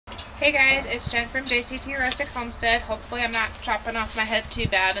Hey guys, it's Jen from JCT Rustic Homestead. Hopefully I'm not chopping off my head too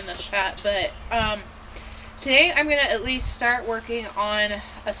bad in this shot, but today I'm going to at least start working on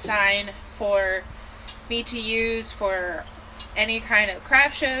a sign for me to use for any kind of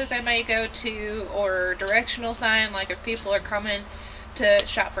craft shows I might go to, or directional sign, like if people are coming to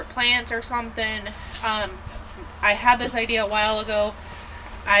shop for plants or something. I had this idea a while ago.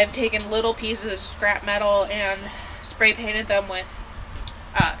 I've taken little pieces of scrap metal and spray painted them with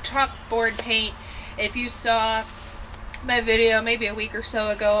chalkboard paint. If you saw my video maybe a week or so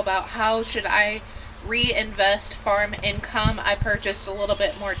ago about how should I reinvest farm income, I purchased a little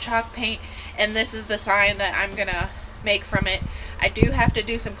bit more chalk paint, and this is the sign that I'm gonna make from it. I do have to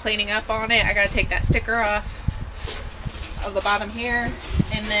do some cleaning up on it. I gotta take that sticker off of the bottom here,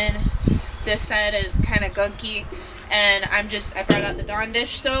 and then this side is kind of gunky, and I brought out the Dawn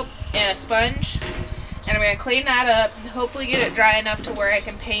dish soap and a sponge, and I'm going to clean that up, hopefully get it dry enough to where I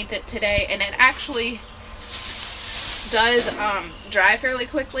can paint it today. And it actually does dry fairly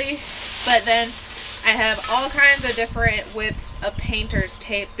quickly, but then I have all kinds of different widths of painter's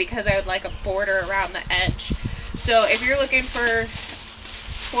tape because I would like a border around the edge. So if you're looking for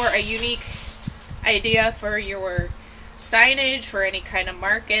a unique idea for your signage for any kind of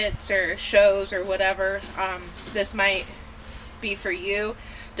markets or shows or whatever, this might be for you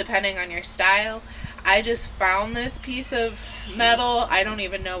depending on your style. I just found this piece of metal. I don't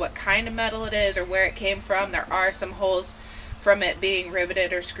even know what kind of metal it is or where it came from. There are some holes from it being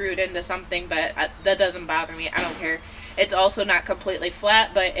riveted or screwed into something, but that doesn't bother me. I don't care. It's also not completely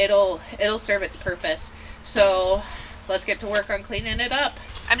flat, but it'll serve its purpose. So let's get to work on cleaning it up.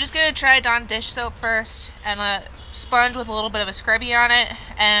 I'm just going to try Dawn dish soap first and a sponge with a little bit of a scrubby on it,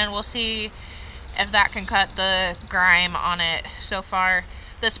 and we'll see if that can cut the grime on it. So far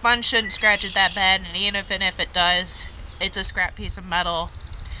the sponge shouldn't scratch it that bad, and even if it does, it's a scrap piece of metal.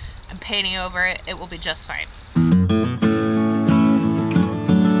 I'm painting over it, it will be just fine.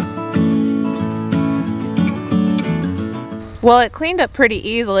 Well, it cleaned up pretty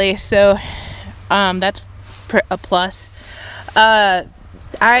easily, so that's a plus.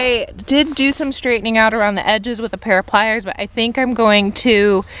 I did do some straightening out around the edges with a pair of pliers, but I think I'm going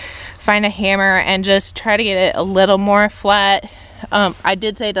to find a hammer and just try to get it a little more flat. I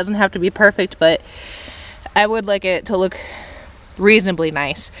did say it doesn't have to be perfect, but I would like it to look reasonably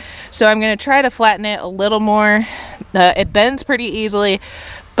nice. So I'm going to try to flatten it a little more. It bends pretty easily,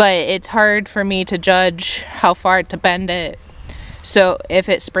 but it's hard for me to judge how far to bend it, so if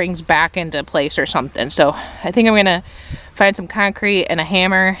it springs back into place or something. So I think I'm going to find some concrete and a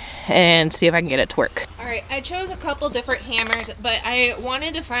hammer and see if I can get it to work. Alright, I chose a couple different hammers, but I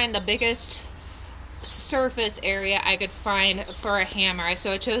wanted to find the biggest surface area I could find for a hammer.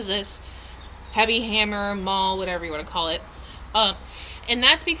 So I chose this heavy hammer, maul, whatever you want to call it. And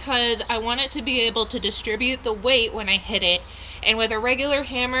that's because I want it to be able to distribute the weight when I hit it. And with a regular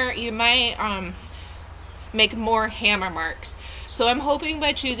hammer, you might make more hammer marks. So I'm hoping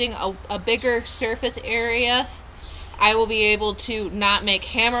by choosing a bigger surface area, I will be able to not make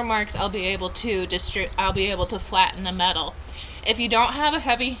hammer marks. I'll be able to flatten the metal. If you don't have a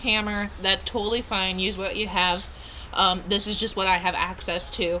heavy hammer, that's totally fine. Use what you have. This is just what I have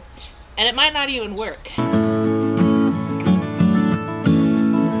access to, and it might not even work.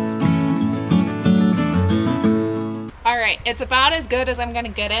 Alright, it's about as good as I'm gonna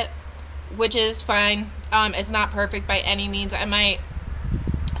get it, which is fine. It's not perfect by any means. I might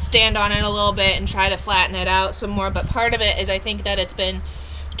stand on it a little bit and try to flatten it out some more, but part of it is I think that it's been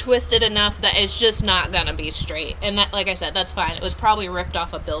twisted enough that it's just not gonna be straight, and that, like I said, that's fine. It was probably ripped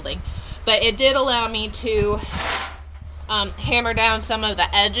off a building, but it did allow me to hammer down some of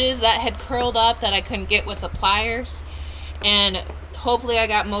the edges that had curled up that I couldn't get with the pliers, and hopefully I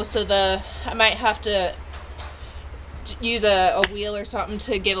got most of the, I might have to use a wheel or something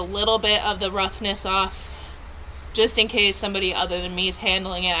to get a little bit of the roughness off, just in case somebody other than me is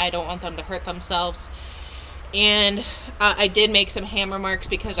handling it. I don't want them to hurt themselves. And I did make some hammer marks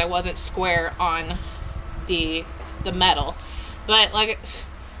because I wasn't square on the metal. But like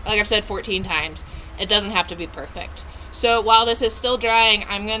I've said 14 times, it doesn't have to be perfect. So while this is still drying,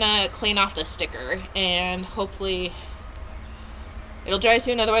 I'm gonna clean off the sticker, and hopefully it'll dry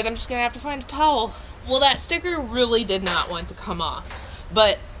soon. Otherwise, I'm just gonna have to find a towel. Well, that sticker really did not want to come off,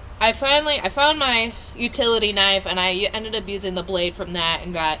 but I found my utility knife, and I ended up using the blade from that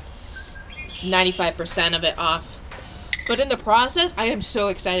and got 95% of it off. But in the process, I am so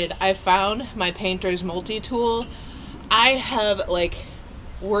excited. I found my painter's multi-tool. I have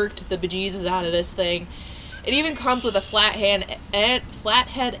worked the bejesus out of this thing. It even comes with a flathead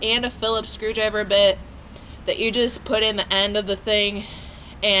and a Phillips screwdriver bit that you just put in the end of the thing,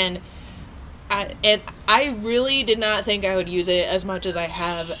 And I really did not think I would use it as much as I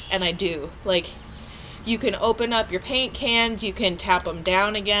have, and I do. Like, you can open up your paint cans, you can tap them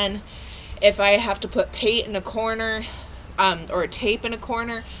down again. If I have to put paint in a corner, or tape in a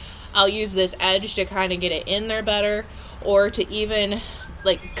corner, I'll use this edge to kind of get it in there better, or to even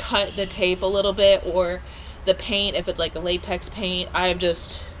like cut the tape a little bit, or the paint, if it's like a latex paint. I've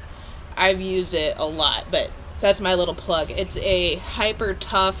used it a lot, but that's my little plug. It's a Hyper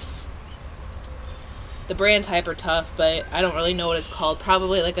Tough. The brand's Hyper Tough, but I don't really know what it's called.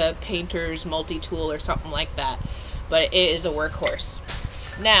 Probably like a painter's multi-tool or something like that. But it is a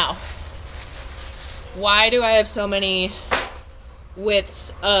workhorse. Now, why do I have so many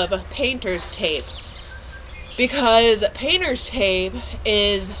widths of painter's tape? Because painter's tape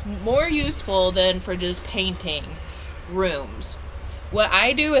is more useful than for just painting rooms. What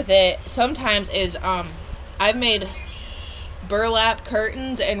I do with it sometimes is I've made burlap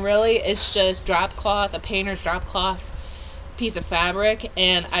curtains, and really it's just drop cloth, a painter's drop cloth piece of fabric,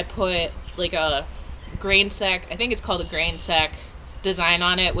 and I put like a grain sack, I think it's called a grain sack design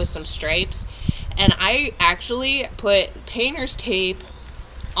on it with some stripes, and I actually put painter's tape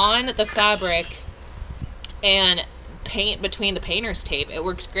on the fabric and paint between the painter's tape. It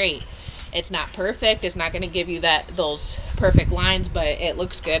works great. It's not perfect, it's not going to give you those perfect lines, but it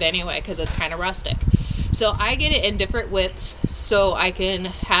looks good anyway because it's kind of rustic. So I get it in different widths so I can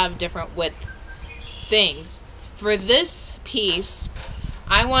have different width things. For this piece,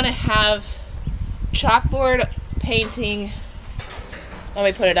 I want to have chalkboard painting. Let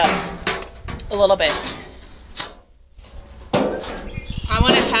me put it up a little bit. I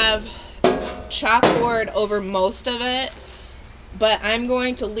want to have chalkboard over most of it, but I'm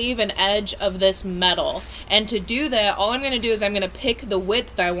going to leave an edge of this metal. And to do that, all I'm going to do is I'm going to pick the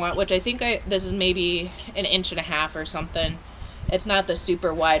width I want, which I think this is maybe 1.5 inches or something. It's not the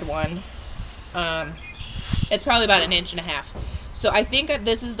super wide one. It's probably about 1.5 inches. So I think that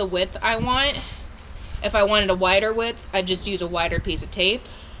this is the width I want. If I wanted a wider width, I'd just use a wider piece of tape.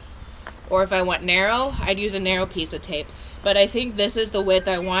 Or if I want narrow, I'd use a narrow piece of tape. But I think this is the width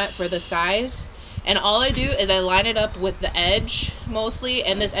I want for the size. And all I do is I line it up with the edge mostly,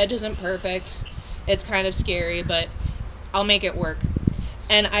 and this edge isn't perfect. It's kind of scary, but I'll make it work.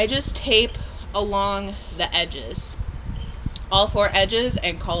 And I just tape along the edges, all 4 edges,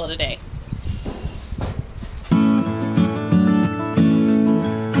 and call it a day.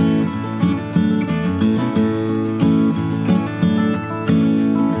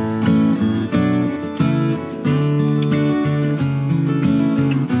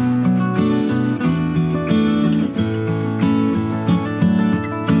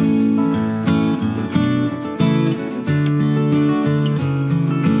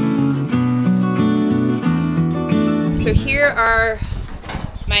 So here are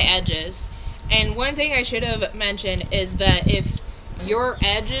my edges, and one thing I should have mentioned is that if your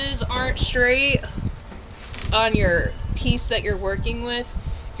edges aren't straight on your piece that you're working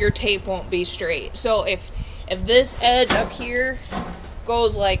with, your tape won't be straight. So if this edge up here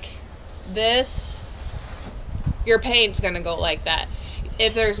goes like this, your paint's gonna go like that.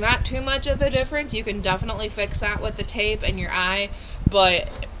 If there's not too much of a difference, you can definitely fix that with the tape and your eye,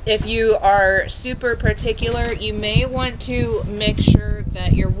 but if you are super particular, you may want to make sure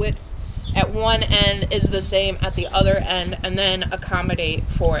that your width at one end is the same at the other end, and then accommodate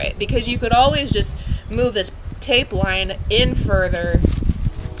for it. Because you could always just move this tape line in further,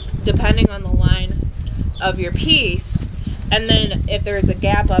 depending on the line of your piece. And then if there's a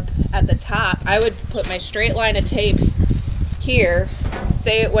gap up at the top, I would put my straight line of tape here.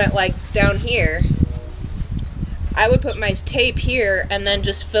 Say it went like down here. I would put my tape here and then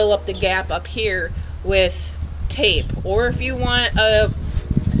just fill up the gap up here with tape. Or if you want a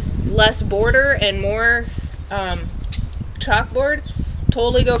less border and more chalkboard,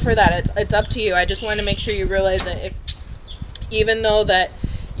 totally go for that. It's up to you. I just want to make sure you realize that even though that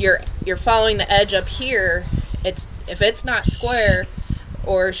you're following the edge up here, if it's not square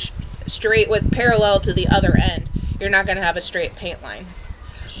or straight with parallel to the other end, you're not going to have a straight paint line.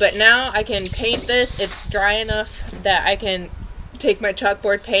 But now I can paint this. It's dry enough that I can take my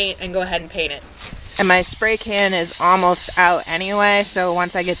chalkboard paint and go ahead and paint it. And my spray can is almost out anyway, so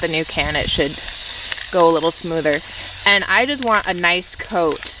once I get the new can, it should go a little smoother. And I just want a nice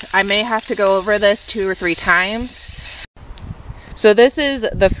coat. I may have to go over this 2 or 3 times. So this is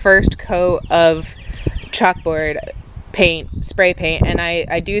the first coat of chalkboard paint, spray paint, and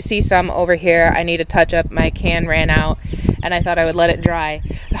I do see some over here. I need to touch up. My can ran out, and I thought I would let it dry.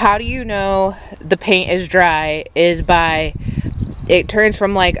 How do you know the paint is dry is by it turns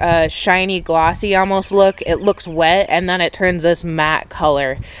from like a shiny, glossy almost look. It looks wet, and then it turns this matte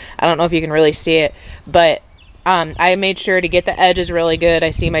color. I don't know if you can really see it, but I made sure to get the edges really good.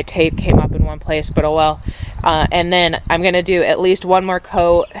 I see my tape came up in one place, but oh well. And then I'm going to do at least one more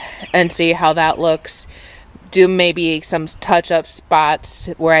coat and see how that looks. Do maybe some touch-up spots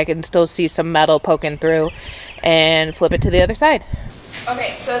where I can still see some metal poking through, and flip it to the other side.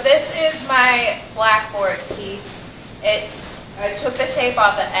 Okay, so this is my blackboard piece. I took the tape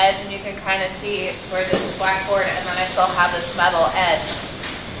off the edge, and you can kind of see where this is blackboard, and then I still have this metal edge.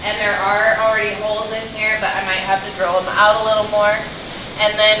 And there are already holes in here, but I might have to drill them out a little more.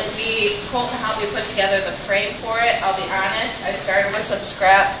 And then Colton helped me put together the frame for it. I'll be honest, I started with some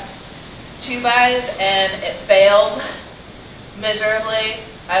scrap 2x, and it failed miserably.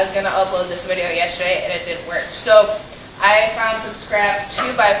 I was going to upload this video yesterday, and it didn't work. So I found some scrap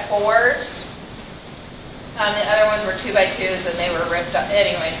 2x4s. The other ones were 2x2s, and they were ripped up.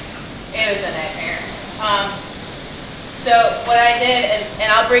 Anyway, it was a nightmare. So what I did,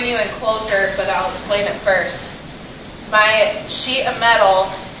 and I'll bring you in closer, but I'll explain it first. My sheet of metal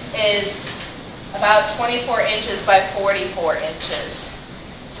is about 24 inches by 44 inches.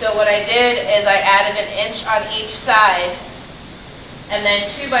 So what I did is I added an inch on each side, and then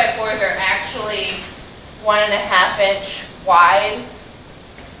 2x4s are actually 1.5 inch wide.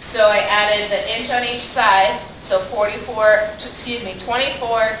 So I added the inch on each side, so 24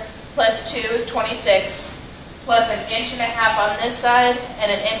 plus 2 is 26, plus 1.5 inches on this side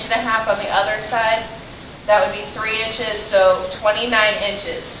and 1.5 inches on the other side. That would be 3 inches, so 29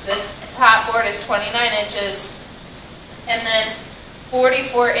 inches. This top board is 29 inches, and then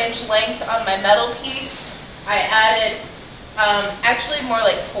 44-inch length on my metal piece. I added, actually more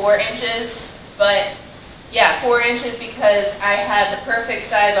like 4 inches, but yeah, 4 inches because I had the perfect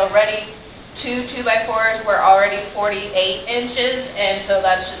size already. 2 2x4s were already 48 inches, and so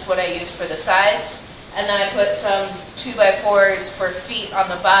that's just what I used for the sides. And then I put some 2x4s for feet on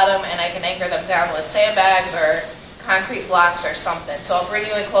the bottom, and I can anchor them down with sandbags or concrete blocks or something. So I'll bring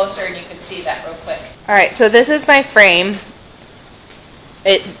you in closer and you can see that real quick. Alright, so this is my frame.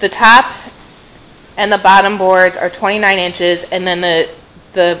 The top and the bottom boards are 29 inches, and then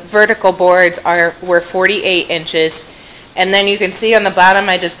the vertical boards were 48 inches. And then you can see on the bottom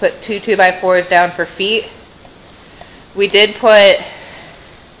I just put 2 2x4s down for feet. We did put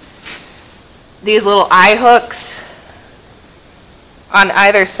these little eye hooks on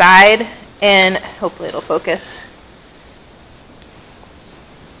either side, and hopefully it'll focus.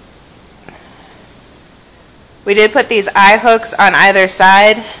 We did put these eye hooks on either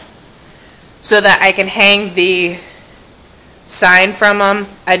side so that I can hang the sign from them.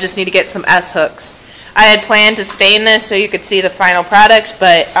 I just need to get some S hooks. I had planned to stain this so you could see the final product,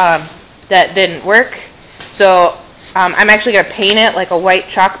 but that didn't work. So I'm actually going to paint it like a white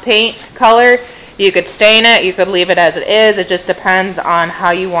chalk paint color. You could stain it, you could leave it as it is. It just depends on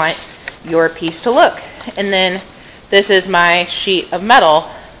how you want your piece to look. And then this is my sheet of metal.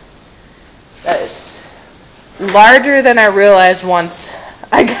 That is larger than I realized once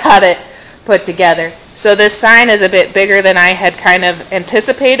I got it put together. So this sign is a bit bigger than I had kind of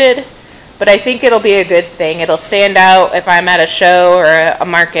anticipated, but I think it'll be a good thing. It'll stand out if I'm at a show or a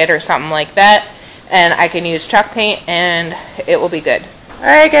market or something like that, and I can use chalk paint and it will be good.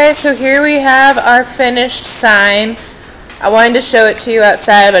 Alright guys, so here we have our finished sign. I wanted to show it to you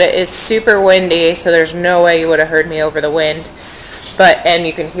outside, but it is super windy, so there's no way you would have heard me over the wind. And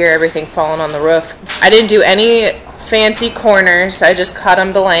you can hear everything falling on the roof. I didn't do any fancy corners, I just cut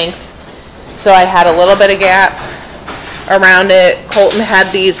them to length. So I had a little bit of gap around it. Colton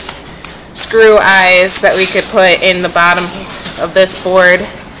had these screw eyes that we could put in the bottom of this board.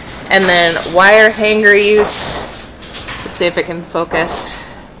 And then wire hanger use. Let's see if it can focus.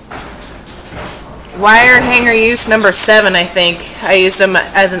 Wire hanger use number 7, I think. I used them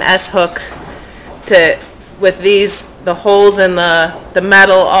as an S hook with the holes in the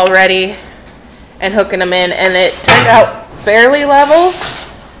metal already and hooking them in, and it turned out fairly level,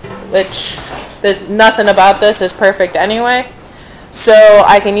 which there's nothing about this is perfect anyway. So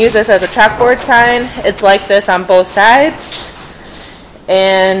I can use this as a chalkboard sign. It's like this on both sides,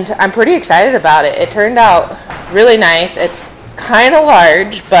 and I'm pretty excited about it. It turned out really nice. It's kind of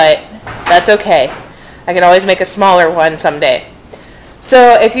large, but that's okay. I can always make a smaller one someday.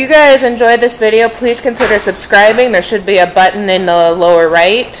 So if you guys enjoyed this video, please consider subscribing. There should be a button in the lower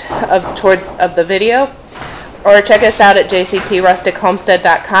right of the video. Or check us out at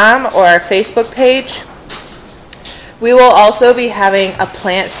jctrustichomestead.com or our Facebook page. We will also be having a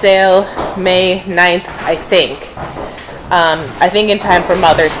plant sale May 9th, I think. I think in time for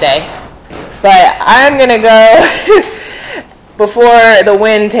Mother's Day. But I'm going to go before the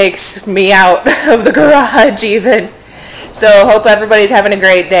wind takes me out of the garage even. So hope everybody's having a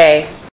great day.